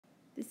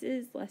This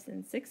is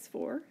lesson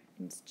 6.4,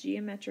 and it's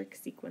geometric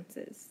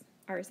sequences.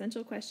 Our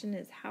essential question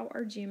is, how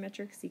are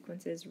geometric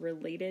sequences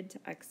related to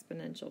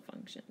exponential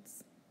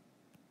functions?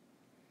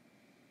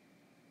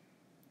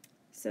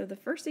 So the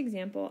first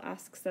example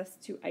asks us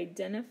to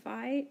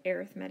identify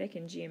arithmetic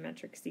and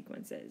geometric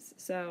sequences.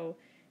 So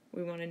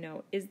we want to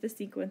know, is the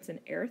sequence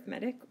an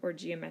arithmetic or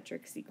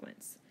geometric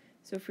sequence?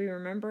 So if we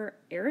remember,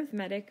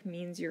 arithmetic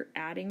means you're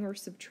adding or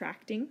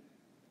subtracting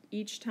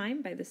each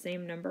time by the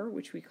same number,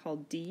 which we call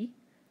D,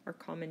 our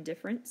common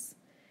difference.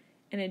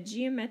 And a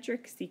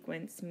geometric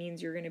sequence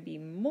means you're going to be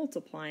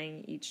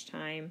multiplying each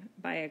time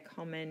by a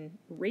common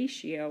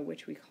ratio,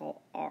 which we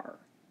call R.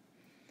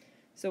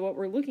 So what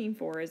we're looking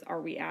for is, are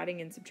we adding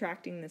and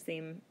subtracting the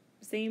same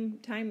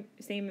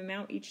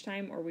amount each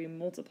time, or are we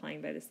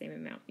multiplying by the same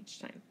amount each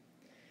time?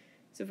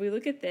 So if we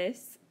look at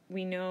this,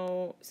 we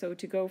know, so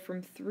to go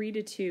from 3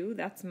 to 2,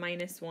 that's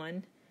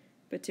 -1,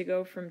 but to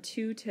go from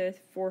 2 to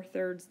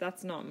 4/3,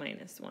 that's not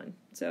 -1.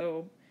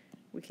 So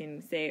we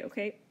can say,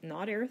 okay,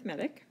 not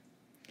arithmetic.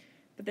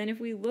 But then if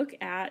we look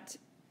at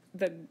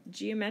the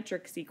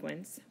geometric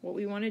sequence, what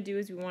we want to do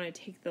is we want to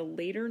take the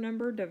later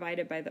number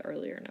divided by the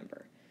earlier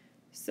number.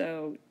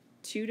 So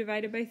 2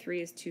 divided by 3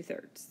 is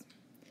 2/3.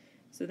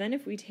 So then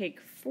if we take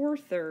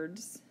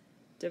 4/3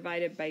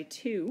 divided by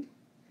 2,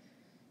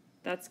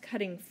 that's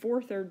cutting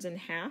 4/3 in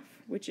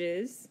half, which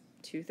is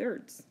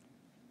 2/3.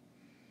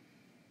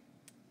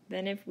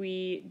 Then if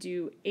we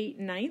do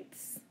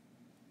 8/9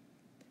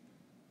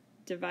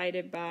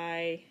 divided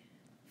by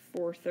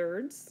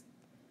 4/3,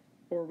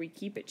 or we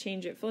keep it,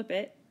 change it, flip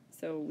it,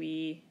 so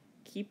we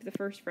keep the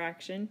first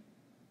fraction,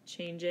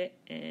 change it,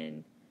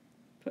 and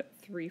put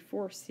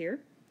 3/4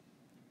 here,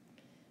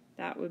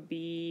 that would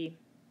be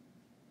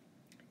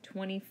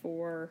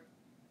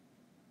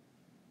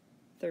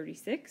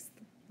 24/36,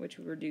 which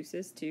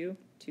reduces to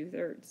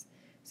 2/3.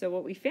 So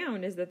what we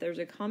found is that there's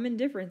a common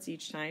difference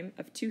each time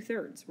of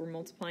 2/3. We're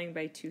multiplying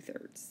by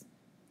 2/3.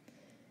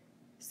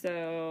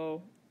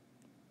 So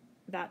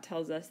that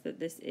tells us that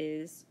this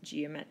is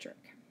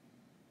geometric.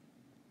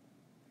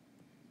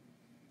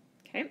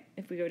 Okay,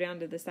 if we go down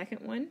to the second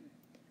one,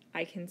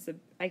 I can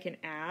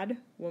add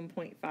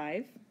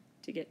 1.5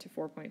 to get to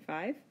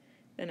 4.5.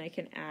 Then I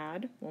can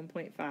add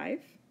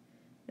 1.5.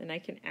 Then I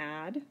can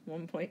add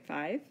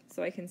 1.5.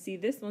 So I can see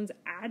this one's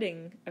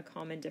adding a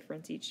common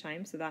difference each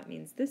time, so that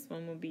means this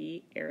one will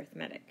be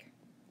arithmetic.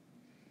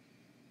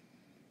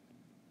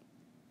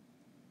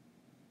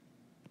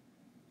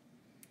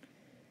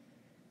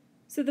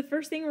 So the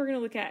first thing we're going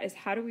to look at is,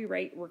 how do we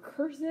write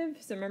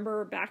recursive? So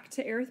remember, back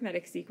to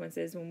arithmetic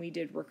sequences when we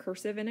did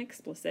recursive and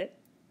explicit.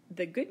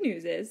 The good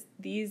news is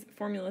these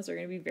formulas are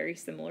going to be very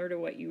similar to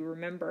what you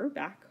remember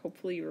back,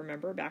 hopefully you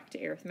remember back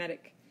to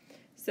arithmetic.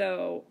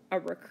 So a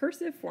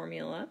recursive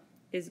formula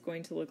is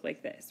going to look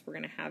like this. We're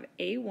going to have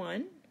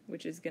A1,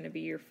 which is going to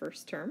be your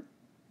first term.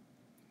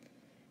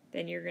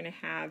 Then you're going to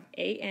have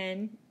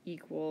AN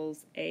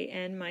equals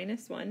AN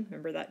minus 1.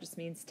 Remember, that just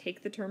means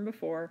take the term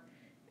before,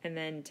 and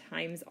then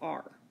times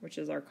R, which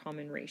is our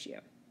common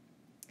ratio.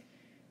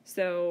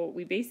 So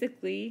we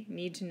basically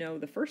need to know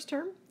the first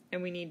term,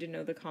 and we need to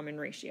know the common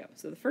ratio.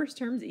 So the first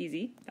term's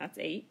easy, that's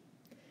 8.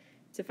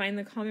 To find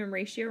the common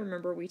ratio,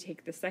 remember, we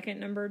take the second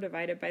number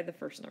divided by the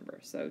first number.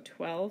 So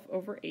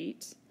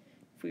 12/8.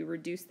 If we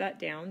reduce that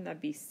down,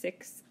 that'd be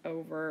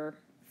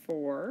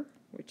 6/4,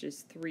 which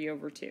is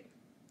 3/2.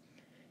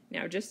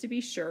 Now, just to be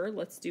sure,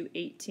 let's do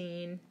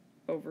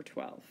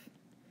 18/12.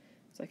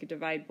 So I could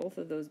divide both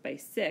of those by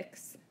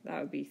 6.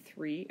 That would be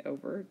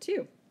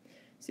 3/2.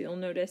 So you'll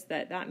notice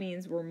that that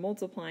means we're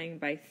multiplying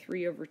by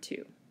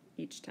 3/2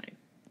 each time.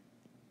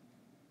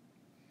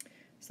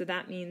 So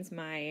that means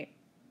my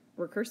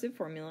recursive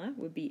formula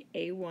would be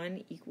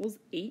A1 equals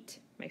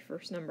 8, my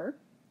first number,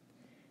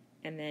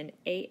 and then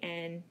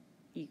AN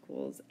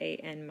equals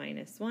AN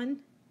minus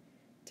 1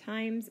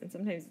 times, and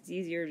sometimes it's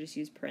easier to just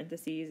use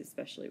parentheses,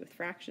 especially with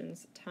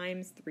fractions,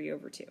 times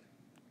 3/2.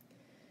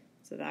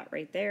 So that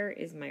right there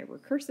is my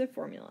recursive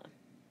formula.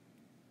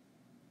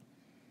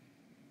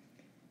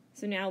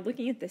 So now,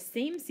 looking at the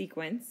same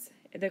sequence,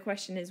 the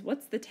question is,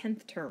 what's the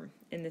 10th term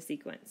in the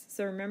sequence?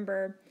 So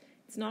remember,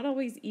 it's not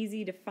always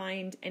easy to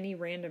find any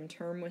random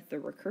term with the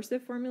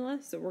recursive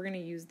formula, so we're going to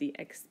use the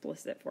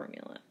explicit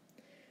formula.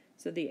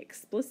 So the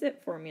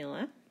explicit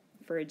formula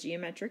for a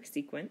geometric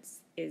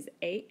sequence is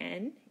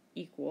AN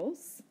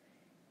equals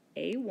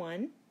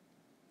A1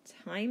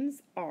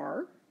 times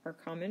R, our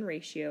common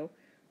ratio,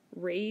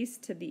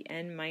 raised to the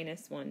n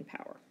minus 1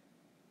 power.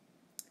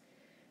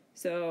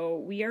 So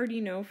we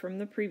already know from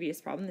the previous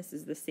problem, this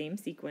is the same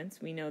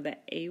sequence, we know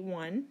that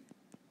A1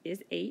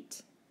 is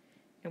 8,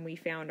 and we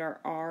found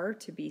our R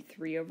to be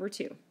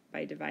 3/2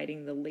 by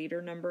dividing the later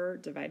number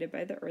divided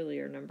by the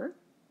earlier number,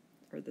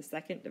 or the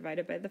second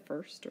divided by the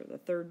first, or the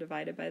third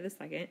divided by the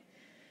second.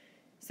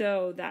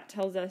 So that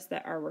tells us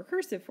that our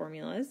recursive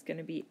formula is going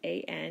to be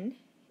AN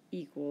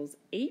equals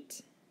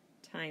 8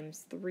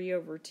 times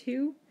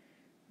 3/2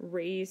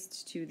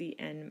 raised to the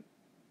n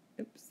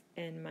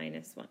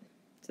minus 1.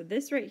 So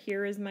this right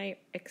here is my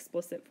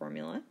explicit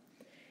formula,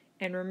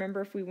 And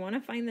remember, if we want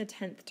to find the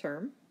 10th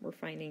term, we're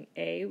finding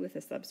a with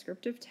a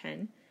subscript of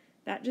 10.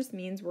 That just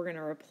means we're going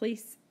to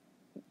replace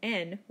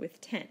n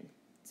with 10.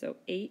 So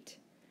 8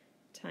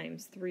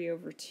 times 3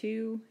 over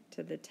 2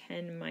 to the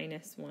 10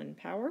 minus 1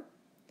 power.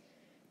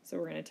 So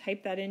we're going to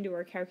type that into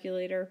our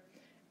calculator.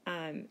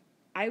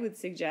 I would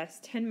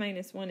suggest 10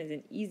 minus 1 is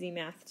an easy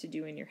math to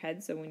do in your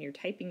head, so when you're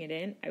typing it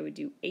in, I would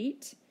do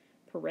 8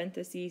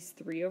 parentheses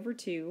 3 over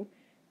 2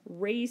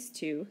 raised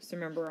to, so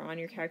remember on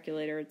your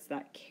calculator it's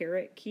that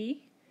caret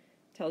key,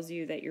 tells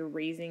you that you're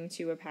raising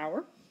to a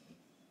power,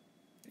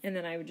 and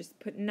then I would just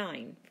put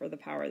 9 for the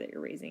power that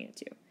you're raising it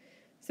to.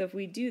 So if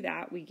we do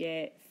that, we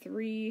get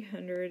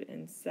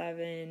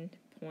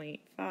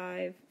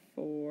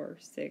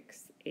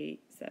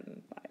 307.5468875.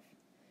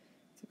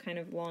 So kind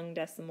of long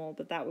decimal,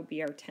 but that would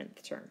be our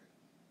 10th term.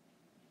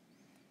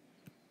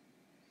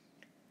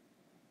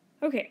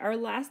 Okay, our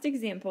last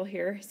example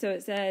here. So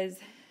it says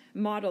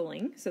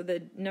modeling. So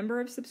the number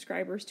of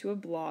subscribers to a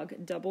blog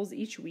doubles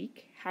each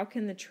week. How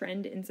can the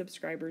trend in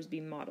subscribers be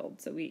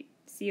modeled? So we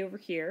see over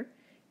here,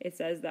 it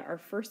says that our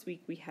first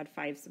week we had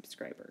 5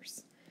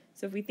 subscribers.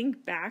 So if we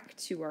think back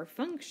to our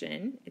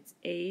function, it's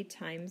a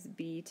times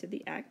b to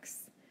the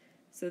x.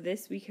 So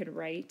this we could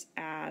write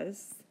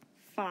as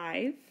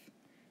 5.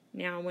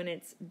 Now when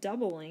it's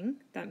doubling,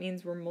 that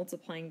means we're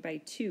multiplying by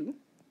 2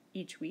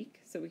 each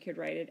week. So we could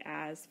write it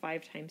as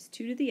 5 times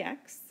 2 to the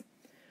x.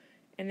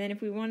 And then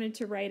if we wanted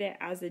to write it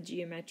as a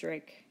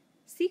geometric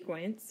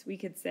sequence, we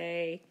could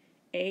say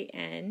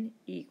an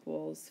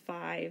equals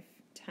 5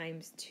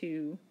 times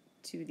 2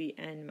 to the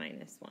n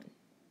minus 1.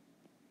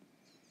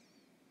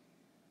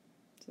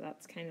 So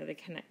that's kind of the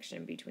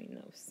connection between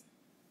those.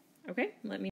 Okay, let me